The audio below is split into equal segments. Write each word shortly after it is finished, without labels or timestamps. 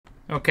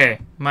Okay,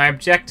 my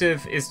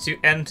objective is to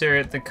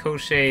enter the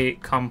Koshei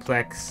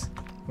complex,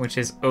 which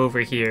is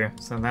over here.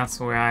 So that's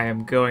where I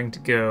am going to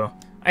go.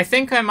 I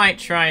think I might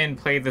try and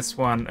play this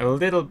one a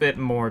little bit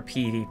more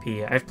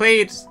PvP. I've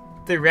played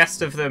the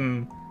rest of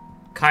them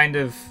kind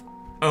of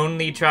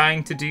only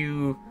trying to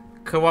do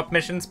co-op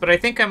missions, but I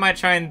think I might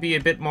try and be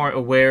a bit more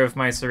aware of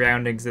my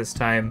surroundings this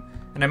time,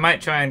 and I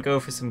might try and go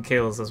for some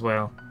kills as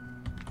well.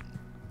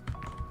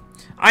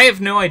 I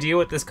have no idea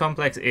what this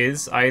complex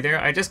is either.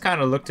 I just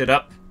kind of looked it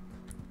up,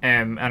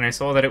 and I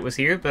saw that it was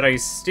here, but I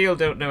still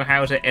don't know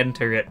how to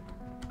enter it.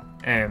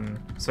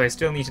 So I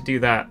still need to do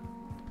that.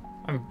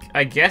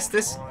 I guess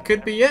this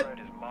could be it?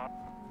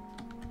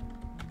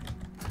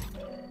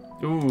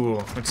 Ooh,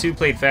 a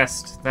 2-plate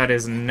vest. That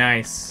is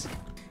nice.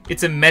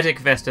 It's a medic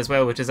vest as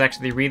well, which is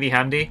actually really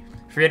handy.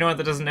 For anyone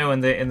that doesn't know,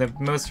 in the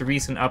most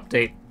recent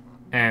update,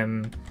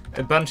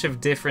 a bunch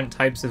of different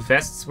types of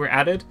vests were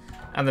added,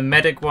 and the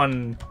medic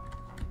one,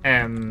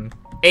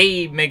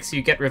 A, makes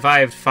you get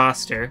revived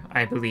faster,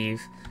 I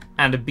believe,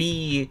 and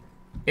B,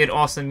 it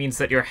also means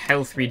that your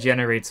health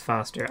regenerates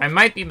faster. I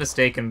might be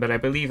mistaken, but I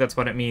believe that's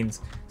what it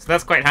means. So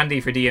that's quite handy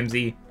for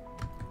DMZ.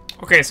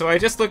 Okay, so I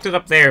just looked it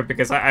up there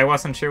because I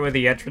wasn't sure where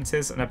the entrance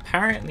is, and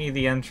apparently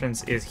the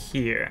entrance is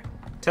here.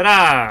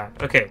 Ta-da!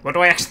 Okay, what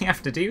do I actually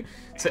have to do?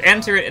 So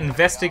enter it,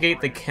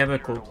 investigate the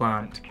chemical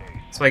plant.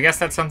 So I guess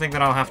that's something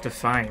that I'll have to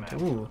find.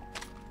 Ooh.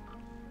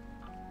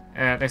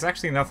 There's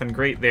actually nothing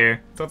great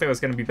there. Thought there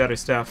was going to be better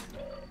stuff.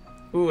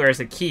 Ooh,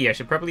 there's a key. I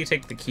should probably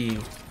take the key.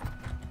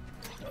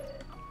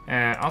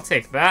 I'll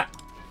take that.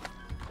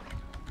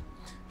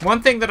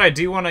 One thing that I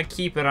do want to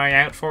keep an eye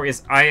out for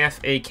is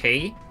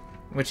IFAK,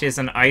 which is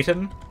an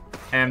item,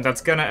 and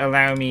that's going to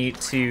allow me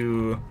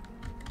to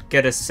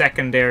get a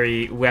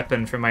secondary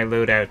weapon for my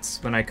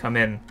loadouts when I come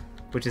in,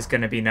 which is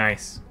going to be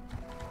nice.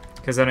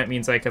 Because then it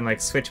means I can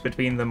like switch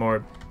between them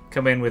or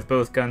come in with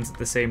both guns at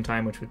the same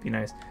time, which would be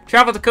nice.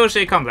 Travel to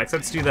Koshei Complex,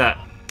 let's do that.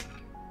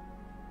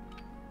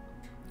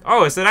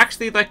 Oh, is it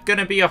actually like going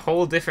to be a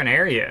whole different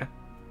area?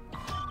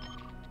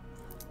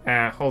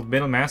 Hold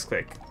middle mouse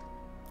click.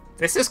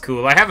 This is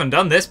cool. I haven't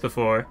done this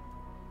before.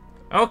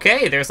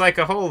 Okay, there's like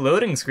a whole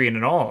loading screen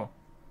and all.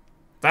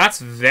 That's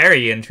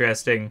very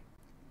interesting.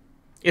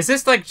 Is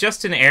this like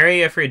just an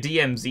area for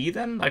DMZ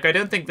then? Like, I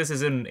don't think this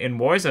is in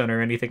Warzone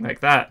or anything like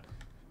that.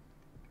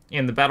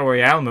 In the Battle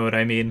Royale mode,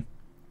 I mean.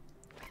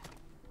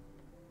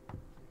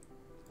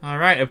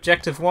 Alright,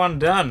 objective 1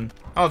 done.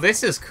 Oh,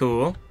 this is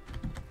cool.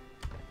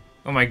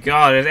 Oh my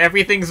god,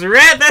 everything's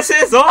red! This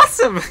is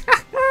awesome!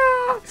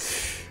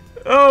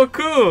 Oh,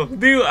 cool!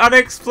 New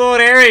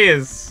unexplored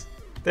areas!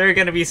 There are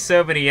gonna be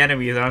so many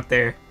enemies, aren't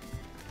there?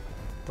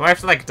 Do I have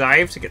to, like,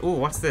 dive to get... Ooh,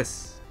 what's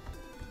this?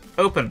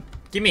 Open.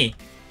 Gimme.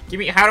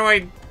 Gimme... How do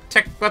I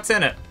check what's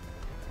in it?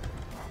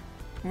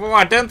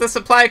 Whoa, don't the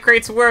supply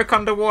crates work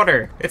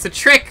underwater? It's a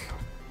trick!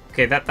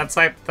 Okay, that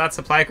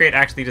supply crate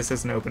actually just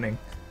isn't opening.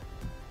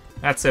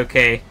 That's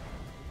okay.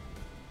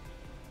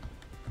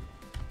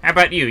 How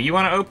about you? You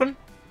want to open?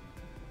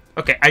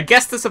 Okay, I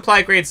guess the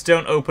supply crates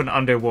don't open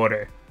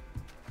underwater.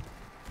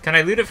 Can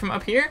I loot it from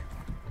up here?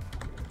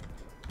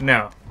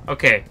 No.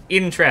 Okay.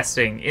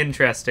 Interesting.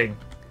 Interesting.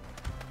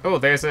 Oh,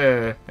 there's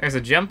a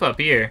jump up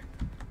here.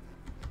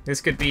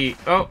 This could be...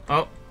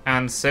 Oh.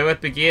 And so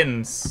it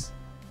begins.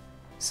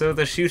 So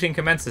the shooting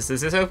commences.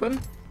 Is this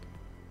open?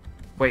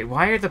 Wait,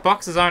 why are the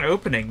boxes aren't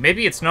opening?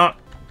 Maybe it's not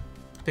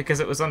because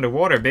it was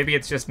underwater. Maybe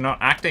it's just not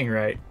acting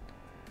right.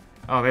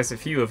 Oh, there's a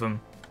few of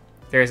them.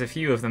 There's a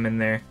few of them in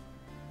there.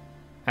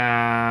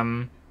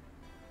 I'll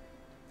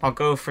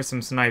go for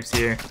some snipes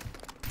here.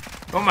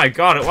 Oh my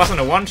god, it wasn't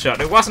a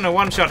one-shot. It wasn't a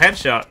one-shot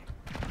headshot.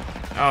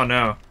 Oh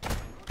no.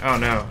 Oh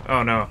no.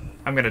 Oh no.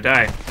 I'm gonna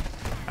die.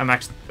 I'm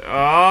actually... Oh,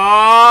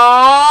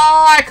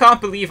 I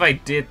can't believe I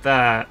did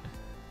that.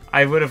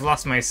 I would have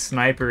lost my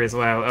sniper as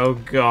well. Oh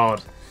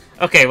god.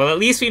 Okay, well at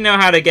least we know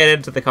how to get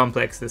into the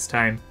complex this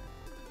time.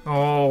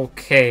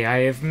 Okay,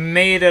 I have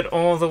made it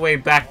all the way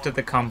back to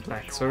the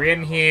complex. We're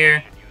in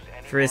here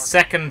for a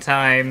second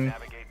time.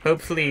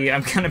 Hopefully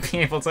I'm gonna be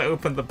able to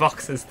open the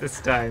boxes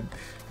this time.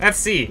 Let's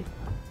see.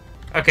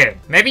 Okay,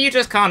 maybe you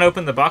just can't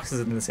open the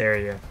boxes in this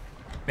area.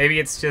 Maybe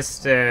it's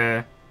just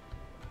there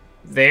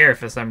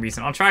for some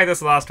reason. I'll try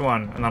this last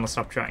one and then I'll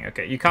stop trying.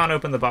 Okay, you can't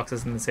open the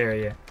boxes in this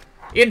area.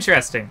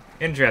 Interesting.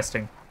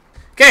 Interesting.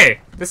 Okay,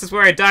 this is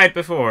where I died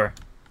before.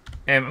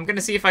 I'm gonna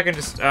see if I can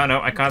just... Oh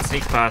no, I can't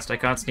sneak past. I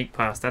can't sneak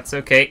past. That's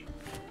okay.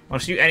 I'll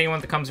shoot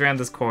anyone that comes around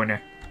this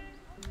corner.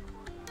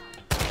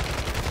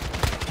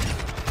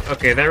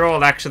 Okay, they're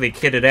all actually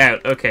kitted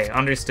out. Okay,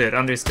 understood,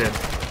 understood.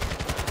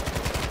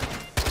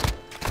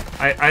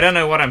 I don't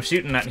know what I'm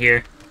shooting at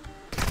here.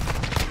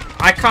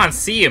 I can't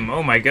see him.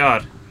 Oh my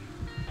god.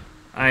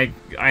 I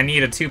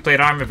need a 2-plate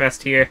armor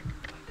vest here.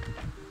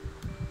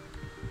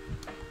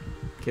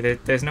 Okay,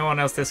 there's no one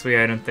else this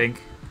way, I don't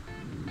think.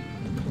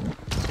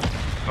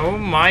 Oh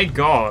my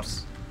god.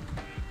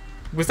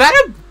 Was that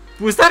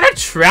a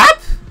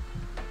trap?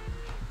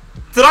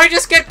 Did I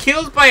just get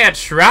killed by a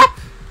trap?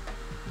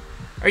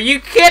 Are you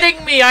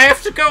kidding me? I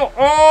have to go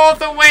all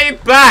the way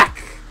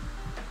back.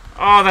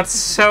 Oh, that's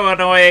so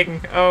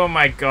annoying. Oh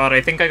my god,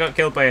 I think I got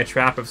killed by a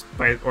trap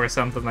or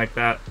something like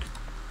that.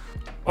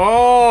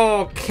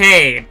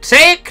 Okay,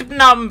 take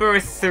number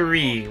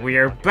 3. We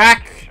are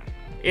back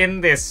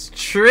in this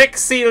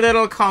tricksy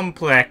little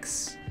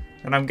complex.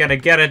 And I'm gonna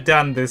get it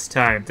done this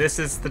time. This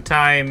is the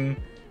time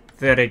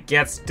that it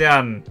gets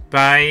done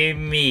by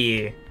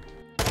me.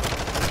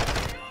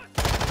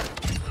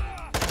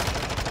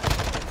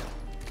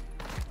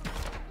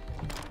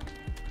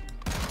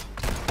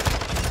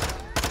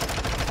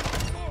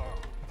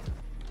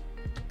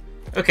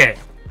 Okay.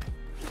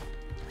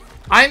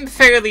 I'm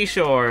fairly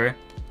sure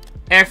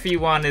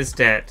everyone is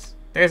dead.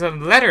 There's a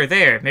letter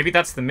there. Maybe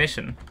that's the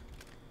mission.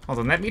 Hold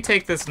on, let me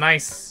take this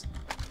nice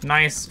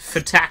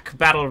FATAC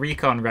battle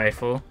recon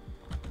rifle.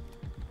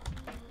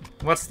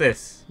 What's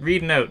this?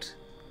 Read note.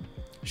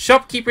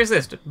 Shopkeeper's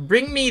list.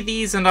 Bring me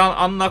these and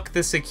I'll unlock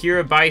the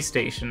secure buy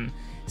station.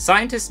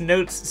 Scientist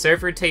notes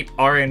server tape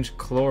orange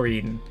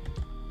chlorine.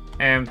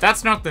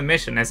 That's not the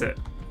mission, is it?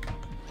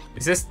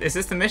 Is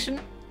this the mission?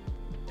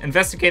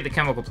 Investigate the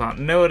chemical plant.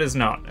 No, it is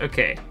not.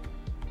 Okay.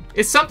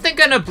 Is something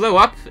gonna blow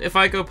up if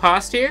I go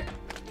past here?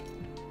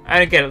 I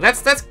don't get it.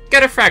 Let's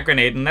get a frag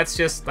grenade and let's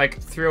just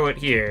like throw it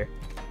here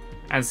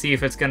and see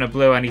if it's gonna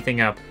blow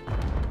anything up.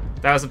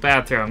 That was a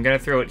bad throw. I'm gonna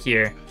throw it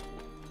here.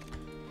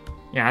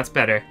 Yeah, that's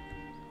better.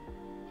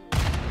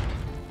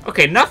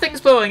 Okay, nothing's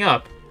blowing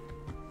up.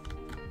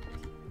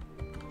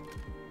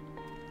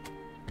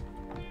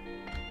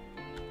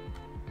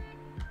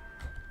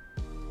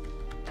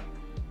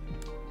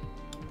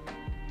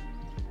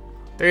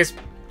 There's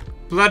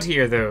blood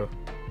here, though.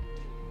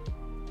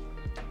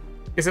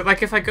 Is it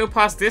like if I go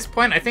past this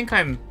point? I think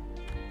I'm...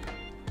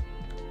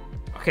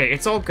 Okay,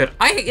 it's all good.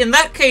 In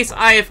that case,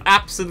 I have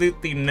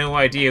absolutely no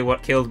idea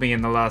what killed me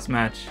in the last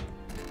match.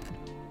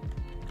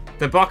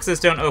 The boxes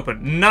don't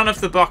open. None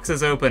of the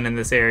boxes open in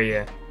this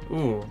area.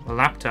 Ooh, a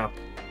laptop.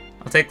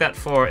 I'll take that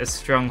for a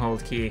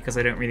stronghold key, because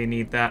I don't really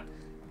need that.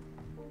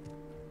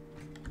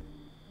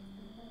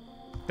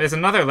 There's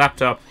another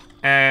laptop.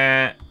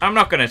 I'm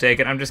not gonna take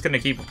it. I'm just gonna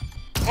keep...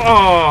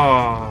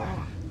 Oh!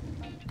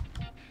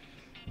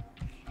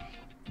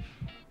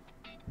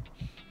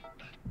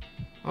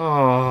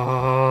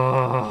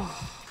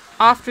 Oh.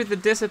 After the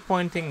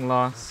disappointing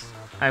loss,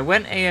 I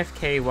went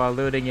AFK while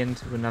loading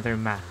into another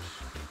match.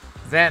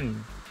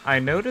 Then, I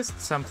noticed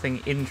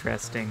something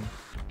interesting.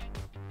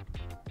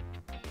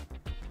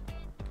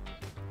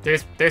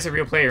 There's a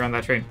real player on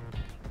that train.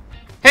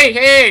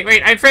 Hey,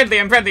 wait, I'm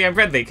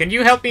friendly. Can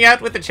you help me out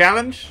with the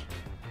challenge?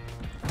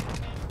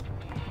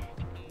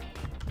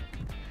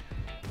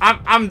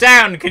 I'm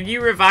down. Can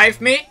you revive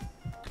me?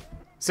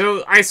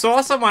 So I saw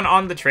someone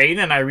on the train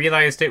and I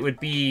realized it would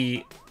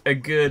be a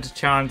good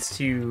chance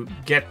to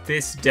get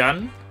this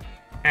done.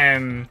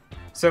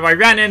 So I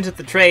ran into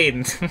the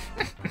train.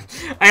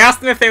 I asked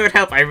them if they would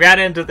help. I ran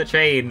into the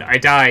train. I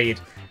died.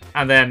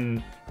 And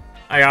then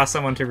I asked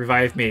someone to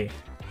revive me.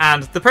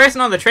 And the person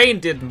on the train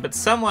didn't, but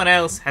someone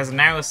else has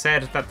now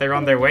said that they're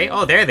on their way.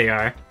 Oh, there they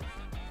are.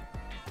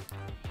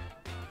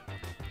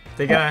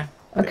 They're gonna...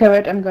 Okay,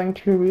 wait, I'm going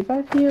to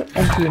revive you,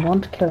 and you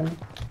won't kill me.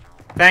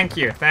 Thank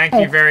you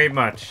very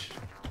much.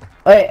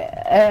 Wait,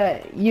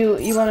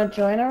 you wanna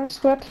join our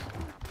squad?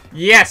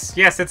 Yes,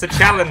 it's a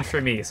challenge for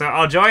me. So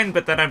I'll join,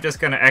 but then I'm just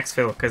gonna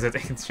exfil, because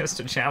it's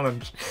just a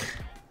challenge.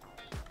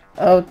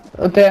 Oh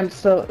damn,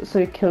 so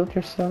you killed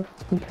yourself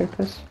on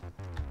purpose?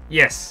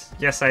 Yes,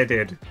 I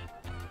did.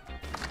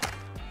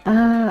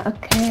 Ah,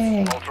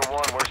 okay. Ultra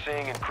One, we're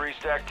seeing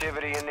increased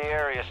activity in the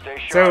area. Stay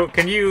sharp. So,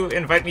 can you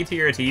invite me to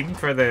your team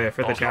for the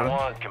Ultra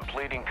challenge? One,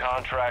 completing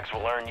contracts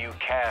will earn you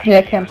cash Yeah,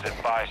 I to can. use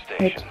at buy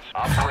stations.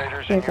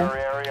 Operators in your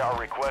area are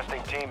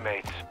requesting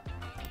teammates.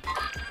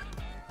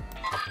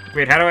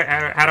 Wait, how do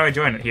I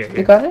join it here?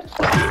 You got it?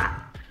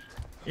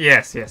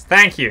 Yes.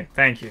 Thank you.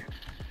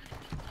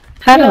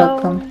 Hello.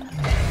 Welcome.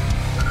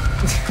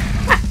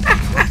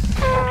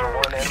 Ultra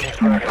One, enemy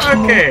threat is in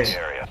Okay, the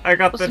area. I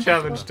got the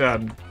challenge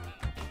done.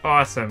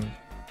 Awesome.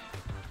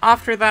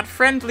 After that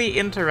friendly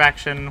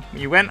interaction,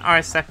 we went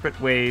our separate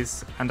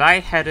ways, and I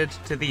headed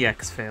to the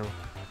exfil.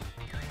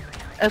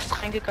 Ist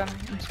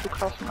reingegangen ins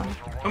Flughafen an.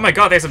 Oh my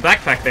god, there's a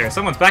backpack there.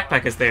 Someone's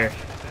backpack is there.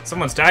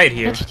 Someone's died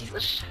here. Hätte diese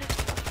Scheiße.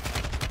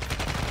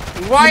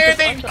 Why are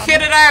they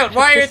kitted out?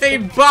 Why are they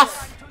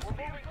buff?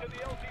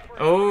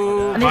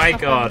 Oh my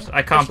god,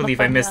 I can't believe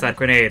I missed that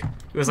grenade.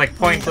 It was like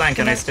point blank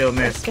and I still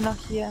missed. Genau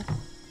hier.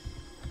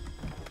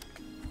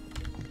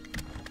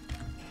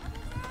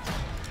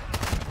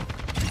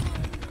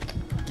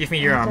 Give me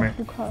your armor.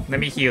 Let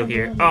me heal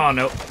here. Oh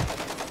no.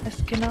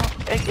 Ist genau.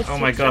 Ist Oh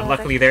my jetzt, god,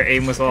 luckily their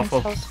aim was ins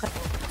awful. Haus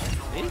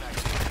rein.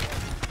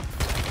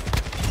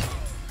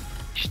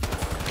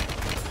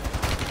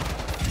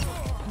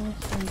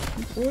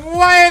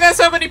 Why are there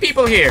so many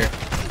people here?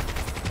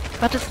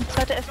 Warte, ist ein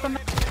zweiter S-Bahn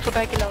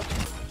vorbeigelaufen.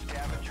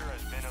 Scavenger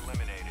has been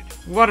eliminated.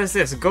 What is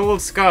this?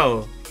 Gold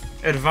Skull.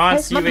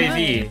 Advanced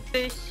UAV.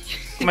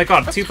 Oh my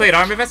god, 2-plate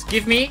armor vest?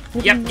 Give me?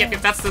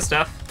 Yep, that's the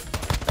stuff.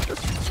 Das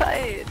ist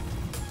Zeit.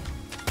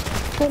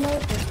 So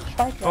Leute,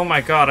 Spike. Oh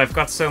my god, I've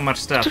got so much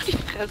stuff. Du die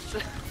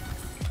Fresse.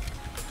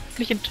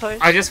 wirklich enttäuscht.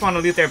 I just want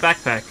to loot their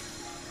backpack.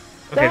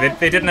 Okay,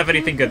 they didn't have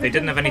anything good. They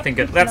didn't have anything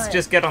good. Let's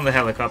just get on the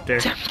helicopter.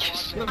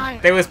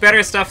 There was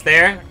better stuff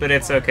there, but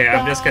it's okay.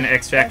 I'm just gonna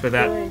extract with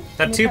that.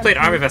 That 2-plate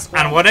armor vest,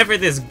 and whatever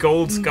this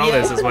gold skull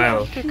is as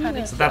well.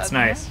 So that's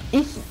nice.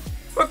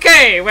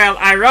 Okay, well,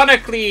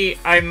 ironically,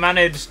 I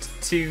managed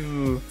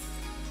to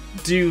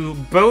do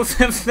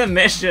both of the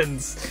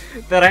missions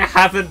that I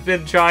haven't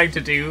been trying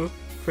to do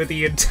for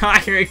the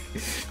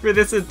for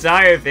this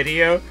entire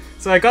video.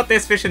 So I got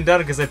this mission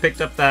done because I picked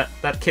up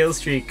that kill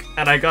streak,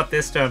 and I got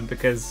this done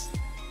because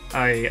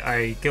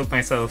I killed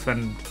myself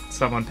and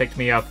someone picked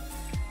me up.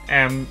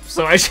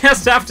 So I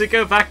just have to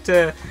go back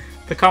to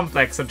the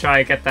complex and try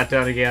and get that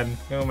done again.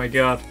 Oh my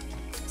god.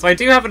 So I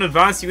do have an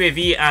advanced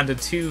UAV and a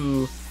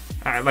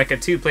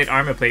 2-plate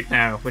armor plate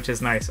now, which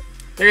is nice.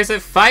 There's a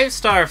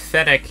 5-star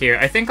Fennec here.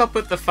 I think I'll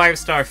put the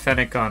 5-star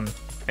Fennec on.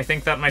 I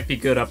think that might be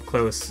good up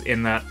close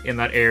in that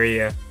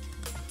area,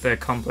 the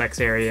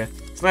complex area.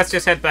 So let's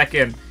just head back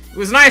in. It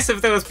was nice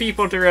of those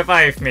people to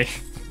revive me.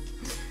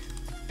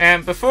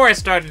 Before I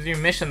start a new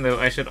mission though,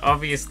 I should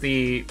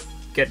obviously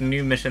get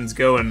new missions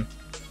going.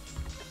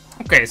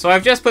 Okay, so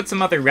I've just put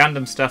some other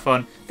random stuff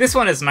on. This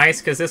one is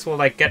nice because this will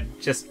like get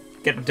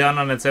done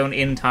on its own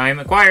in time.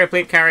 Acquire a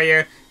plate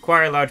carrier,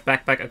 acquire a large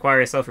backpack,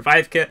 acquire a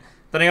self-revive kit.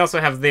 Then I also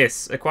have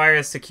this, acquire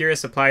a secure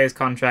suppliers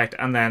contract,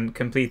 and then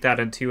complete that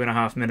in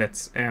 2.5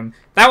 minutes.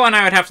 That one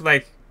I would have to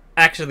like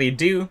actually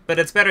do, but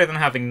it's better than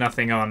having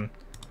nothing on.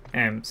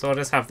 So I'll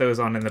just have those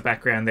on in the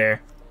background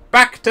there.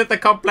 Back to the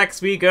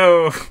complex we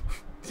go!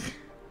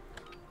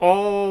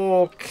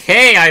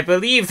 Okay, I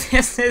believe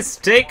this is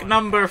take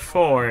number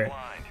 4.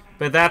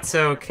 But that's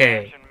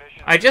okay.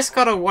 I just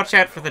gotta watch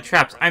out for the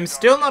traps. I'm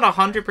still not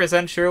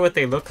 100% sure what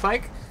they look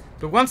like,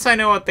 but once I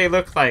know what they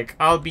look like,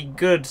 I'll be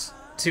good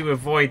to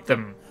avoid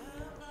them.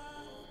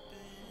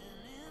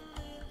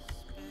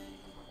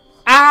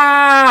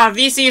 Ah,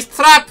 this is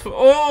trap!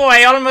 Oh,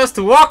 I almost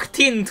walked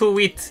into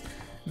it!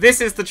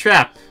 This is the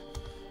trap.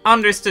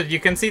 Understood, you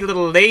can see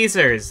little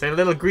lasers. They're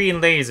little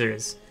green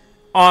lasers.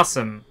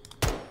 Awesome.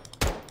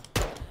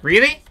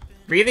 Really?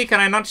 Really? Can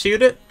I not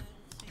shoot it?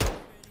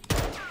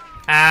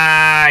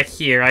 Ah,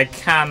 here, I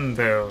can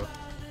though.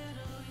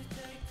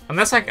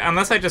 Unless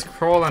I just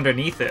crawl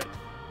underneath it.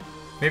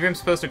 Maybe I'm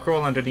supposed to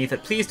crawl underneath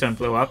it. Please don't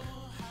blow up.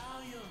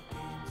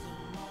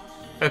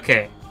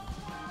 Okay.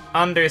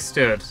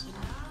 Understood.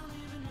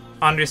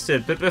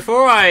 Understood. But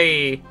before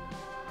I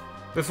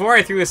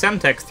threw a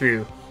Semtex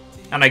through,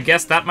 and I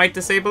guess that might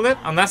disable it,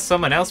 unless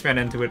someone else ran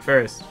into it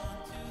first.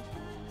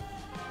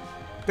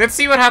 Let's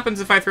see what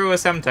happens if I throw a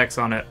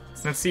Semtex on it.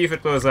 Let's see if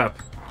it blows up.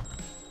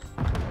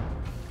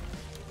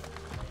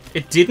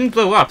 It didn't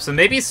blow up, so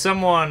maybe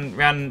someone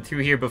ran through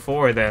here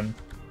before then.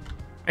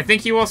 I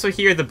think you also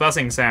hear the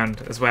buzzing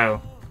sound as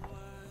well.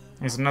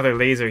 There's another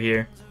laser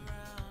here.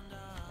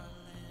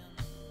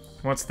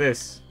 What's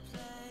this?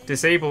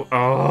 Disable.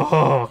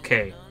 Oh,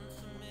 okay.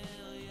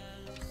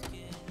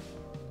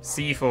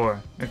 C4.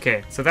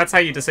 Okay, so that's how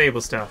you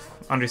disable stuff.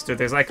 Understood.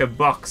 There's like a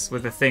box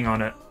with a thing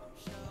on it.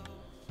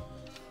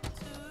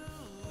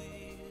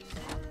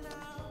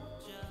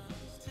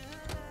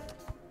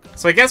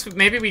 So I guess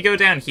maybe we go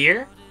down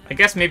here? I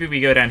guess maybe we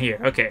go down here.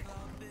 Okay.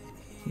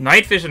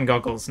 Night vision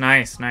goggles.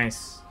 Nice,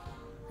 nice.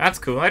 That's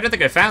cool. I don't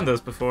think I found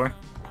those before.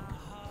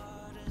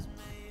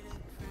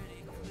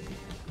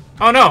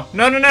 Oh no!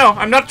 No, no, no!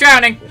 I'm not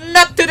drowning!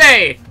 Not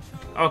today!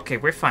 Okay,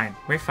 we're fine.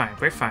 We're fine.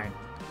 We're fine.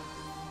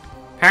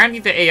 Apparently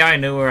the AI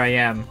know where I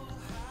am.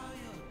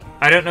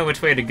 I don't know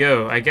which way to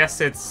go. I guess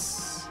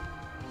it's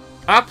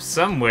up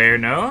somewhere,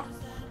 no?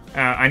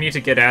 I need to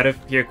get out of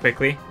here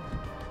quickly.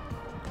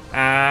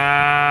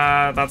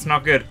 That's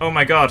not good. Oh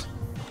my god.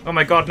 Oh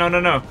my god, no, no,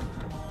 no.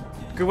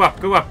 Go up,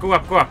 go up, go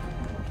up, go up.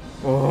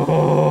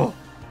 Oh.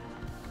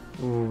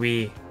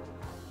 Ooh-wee.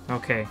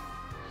 Okay.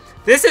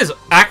 This is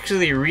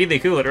actually really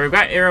cool. It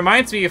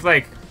reminds me of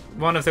like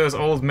one of those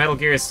old Metal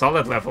Gear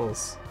Solid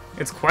levels.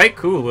 It's quite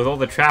cool with all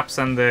the traps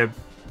and the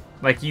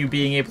like you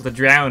being able to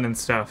drown and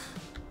stuff.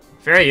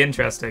 Very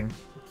interesting.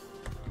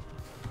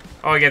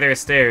 Oh yeah, there are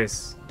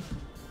stairs.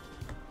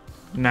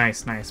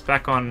 Nice, nice.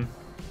 Back on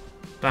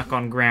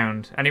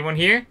ground. Anyone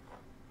here?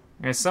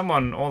 There's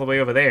someone all the way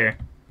over there.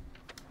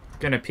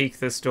 Gonna peek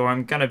this door.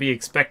 I'm gonna be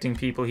expecting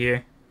people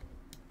here.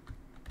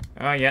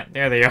 Oh yeah,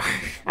 there they are.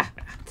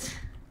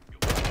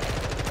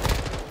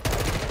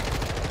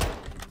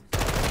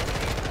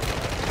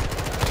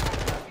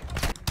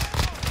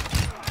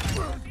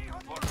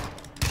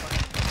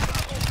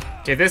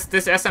 Okay, this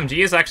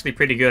SMG is actually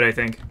pretty good, I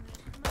think.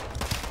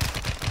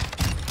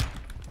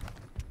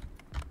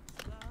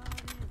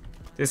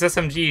 This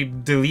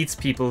SMG deletes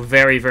people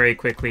very, very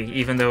quickly,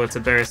 even though it's a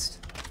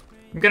burst.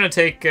 I'm gonna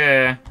take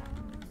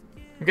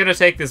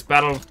this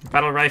battle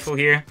rifle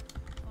here,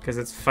 because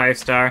it's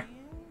 5-star.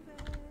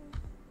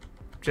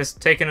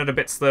 Just taking it a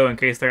bit slow in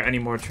case there are any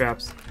more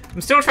traps.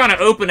 I'm still trying to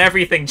open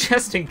everything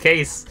just in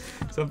case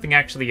something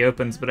actually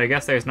opens, but I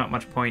guess there's not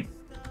much point.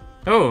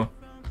 Oh.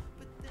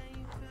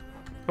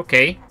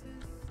 Okay.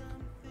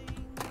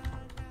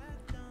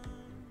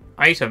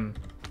 Item.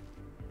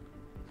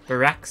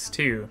 Barracks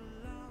 2.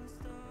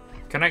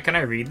 Can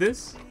I read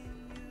this?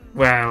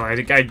 Well, I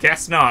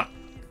guess not.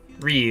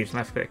 Read,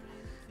 left click.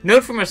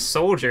 Note from a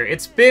soldier.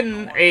 It's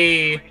been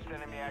a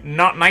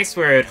not nice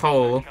word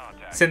hole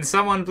since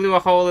someone blew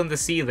a hole in the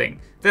ceiling.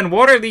 Then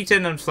water leaked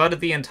in and flooded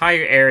the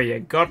entire area.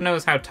 God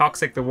knows how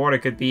toxic the water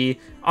could be.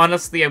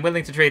 Honestly, I'm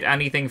willing to trade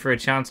anything for a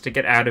chance to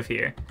get out of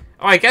here.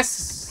 Oh, I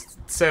guess...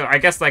 So, I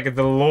guess, like,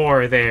 the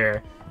lore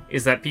there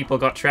is that people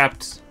got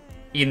trapped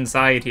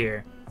inside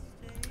here.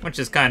 Which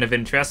is kind of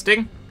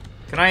interesting.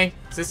 Can I...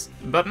 Is this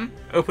button?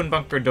 Open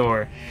bunker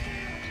door.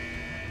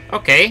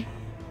 Okay.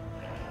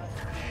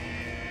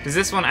 Does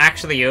this one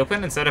actually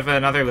open instead of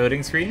another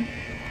loading screen?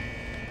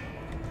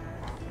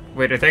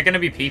 Wait, are there gonna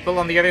be people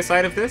on the other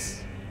side of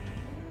this?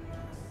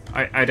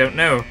 I don't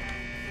know.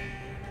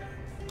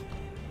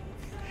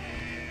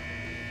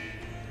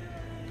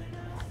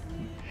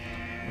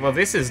 Well,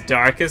 this is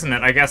dark, isn't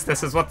it? I guess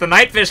this is what the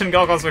night vision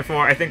goggles were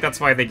for. I think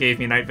that's why they gave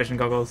me night vision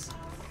goggles.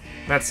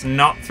 Let's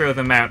not throw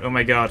them out. Oh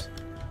my god.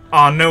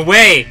 Oh, no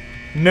way!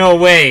 No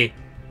way!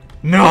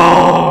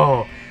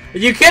 No! Are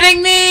you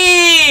kidding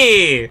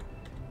me?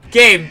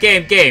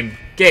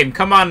 Game,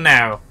 come on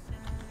now.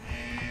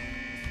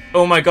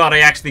 Oh my god, I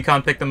actually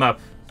can't pick them up.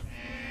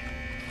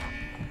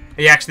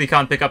 I actually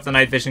can't pick up the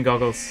night vision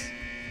goggles.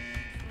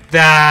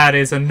 That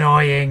is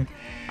annoying.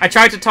 I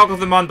tried to toggle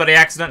them on, but I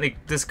accidentally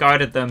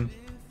discarded them.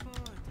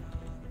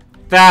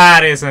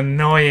 That is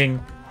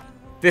annoying.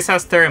 This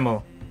has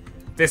thermal.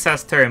 This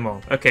has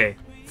thermal. Okay.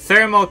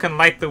 Thermal can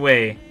light the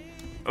way.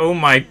 Oh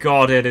my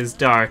god, it is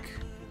dark.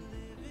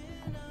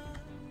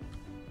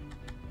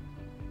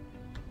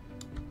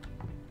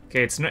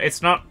 Okay,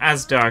 it's not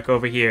as dark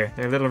over here.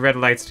 There are little red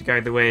lights to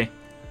guide the way.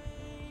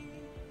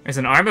 There's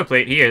an armor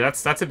plate here.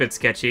 That's a bit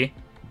sketchy.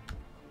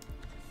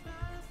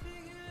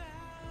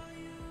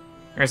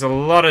 There's a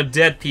lot of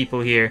dead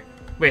people here.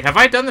 Wait, have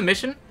I done the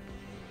mission?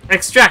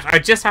 Extract! I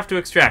just have to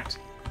extract.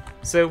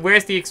 So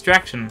where's the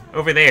extraction?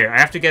 Over there. I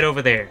have to get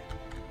over there.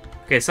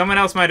 Okay, someone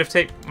else might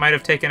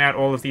have taken out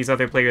all of these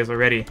other players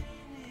already.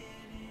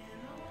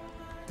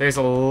 There's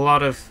a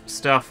lot of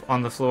stuff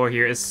on the floor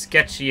here. A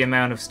sketchy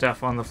amount of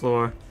stuff on the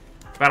floor.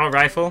 Battle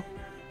rifle.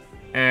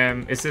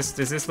 Is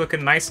this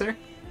looking nicer?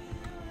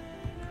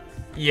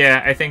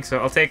 Yeah, I think so.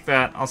 I'll take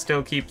that. I'll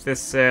still keep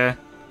this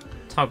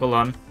toggle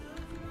on.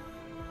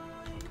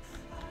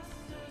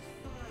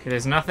 Okay,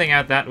 there's nothing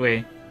out that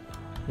way.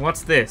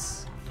 What's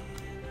this?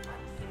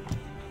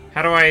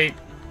 How do I...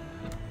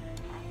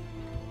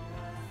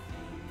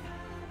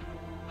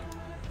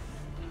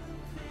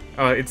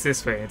 Oh, it's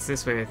this way. It's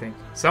this way, I think.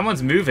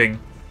 Someone's moving.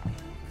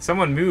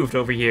 Someone moved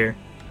over here.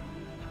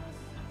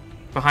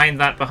 Behind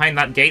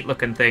that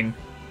gate-looking thing.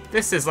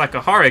 This is like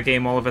a horror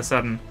game all of a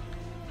sudden.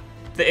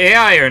 The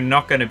AI are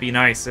not going to be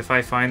nice if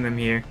I find them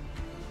here.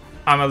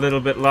 I'm a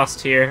little bit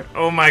lost here.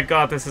 Oh my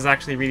god, this is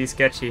actually really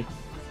sketchy.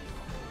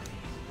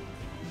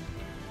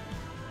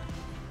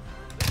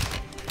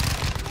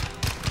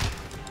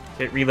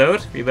 Okay,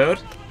 reload, reload.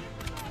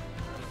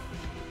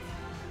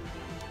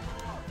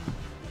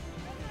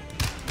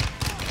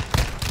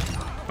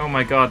 Oh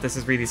my god, this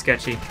is really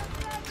sketchy.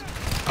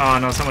 Oh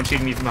no, someone's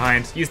shooting me from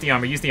behind. Use the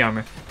armor, use the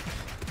armor.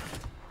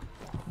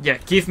 Yeah,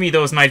 give me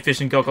those night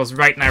vision goggles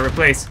right now,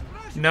 replace.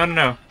 No, no,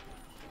 no.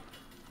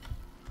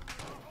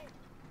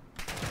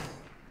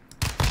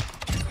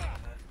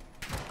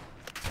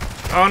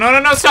 Oh, no, no,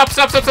 no, stop,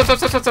 stop, stop, stop, stop,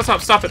 stop, stop,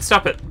 stop, stop it,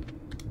 stop it.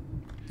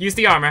 Use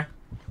the armor.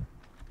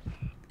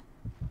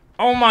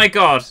 Oh my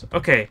god,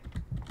 okay.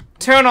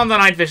 Turn on the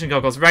night vision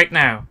goggles right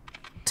now.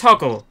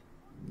 Toggle.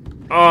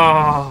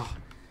 Oh.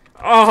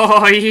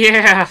 Oh,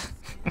 yeah.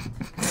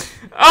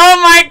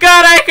 Oh my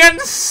god, I can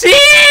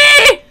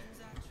see!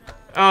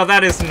 Oh,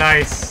 that is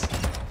nice.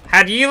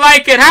 How do you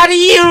like it? How do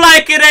you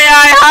like it,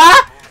 AI,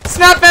 huh? It's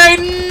not very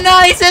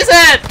nice, is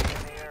it?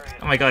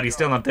 Oh my god, he's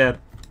still not dead.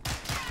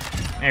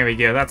 There we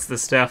go, that's the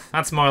stuff.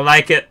 That's more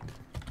like it.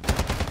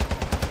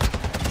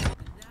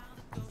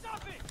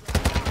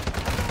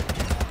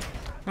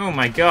 Oh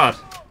my god.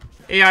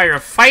 AI, you're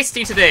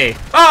feisty today.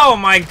 Oh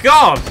my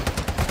god!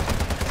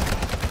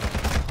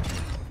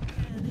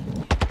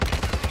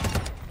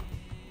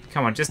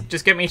 Come on,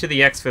 just get me to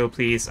the exfil,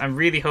 please. I'm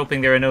really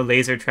hoping there are no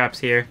laser traps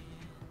here.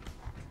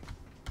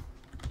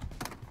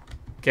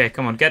 Okay,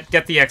 come on, get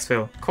the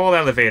exfil. Call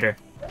elevator.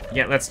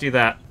 Yeah, let's do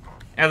that.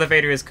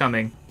 Elevator is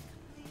coming.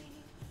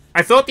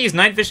 I thought these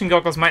night vision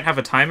goggles might have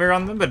a timer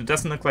on them, but it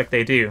doesn't look like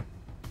they do.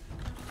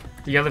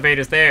 The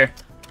elevator's there.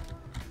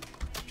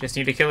 Just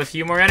need to kill a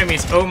few more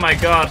enemies. Oh my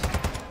god.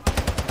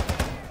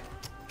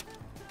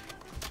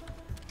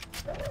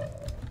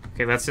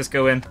 Okay, let's just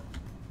go in.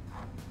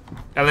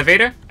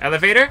 Elevator?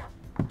 Elevator?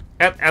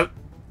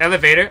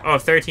 Elevator? Oh,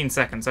 13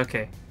 seconds,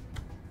 okay.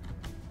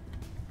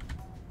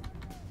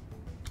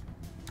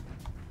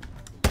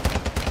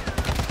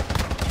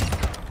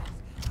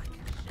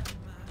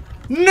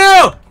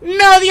 No!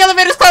 No, the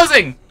elevator's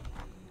closing!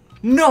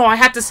 No, I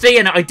had to stay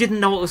in it. I didn't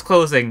know it was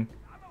closing.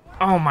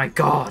 Oh my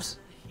god.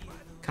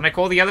 Can I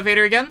call the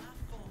elevator again?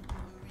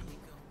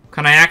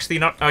 Can I actually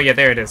not? Oh yeah,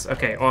 there it is.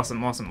 Okay,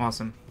 awesome, awesome,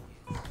 awesome.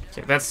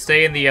 Okay, let's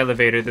stay in the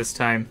elevator this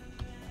time.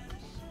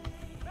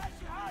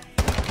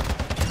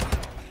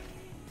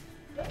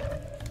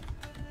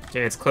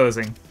 Okay, it's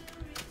closing.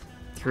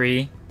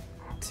 3,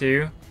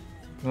 2,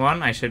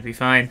 1. I should be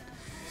fine.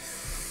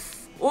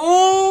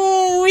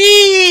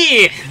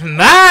 Ooh-wee!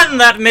 Man,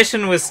 that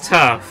mission was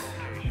tough.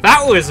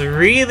 That was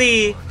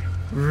really,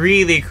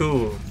 really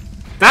cool.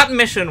 That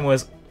mission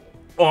was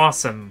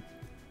awesome.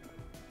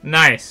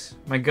 Nice.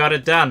 I got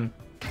it done.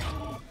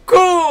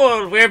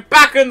 Cool! We're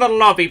back in the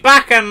lobby.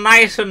 Back and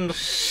nice and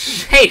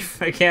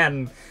safe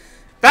again.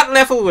 That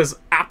level was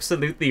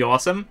absolutely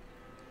awesome.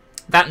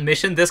 That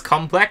mission, this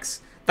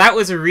complex, that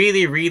was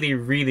really, really,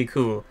 really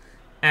cool.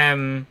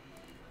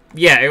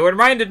 Yeah, it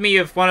reminded me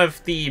of one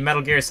of the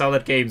Metal Gear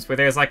Solid games where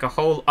there's like a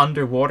whole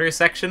underwater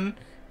section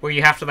where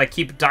you have to like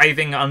keep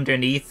diving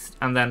underneath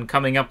and then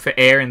coming up for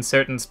air in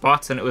certain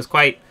spots, and it was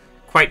quite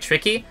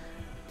tricky.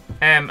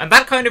 And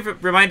that kind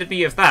of reminded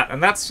me of that,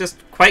 and that's just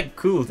quite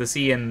cool to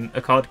see in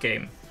a COD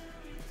game.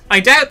 I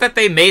doubt that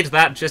they made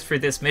that just for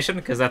this mission,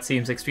 because that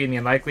seems extremely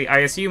unlikely. I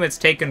assume it's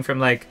taken from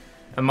like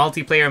a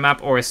multiplayer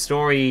map or a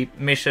story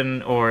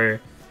mission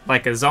or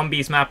like a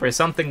zombies map or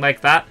something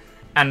like that,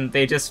 and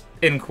they just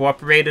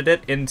incorporated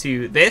it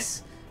into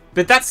this.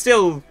 But that's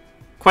still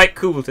quite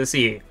cool to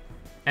see,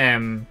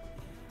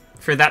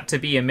 for that to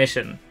be a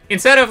mission.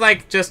 Instead of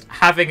like just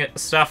having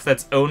stuff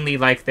that's only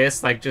like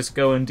this, like just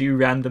go and do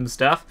random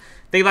stuff,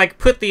 they like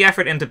put the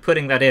effort into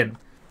putting that in.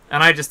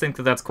 And I just think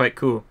that that's quite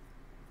cool.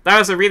 That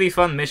was a really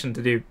fun mission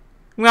to do.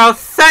 Well,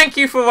 thank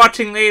you for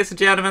watching, ladies and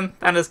gentlemen.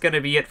 That is going to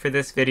be it for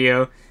this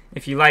video.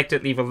 If you liked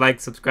it, leave a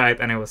like,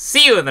 subscribe, and I will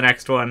see you in the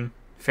next one.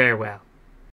 Farewell.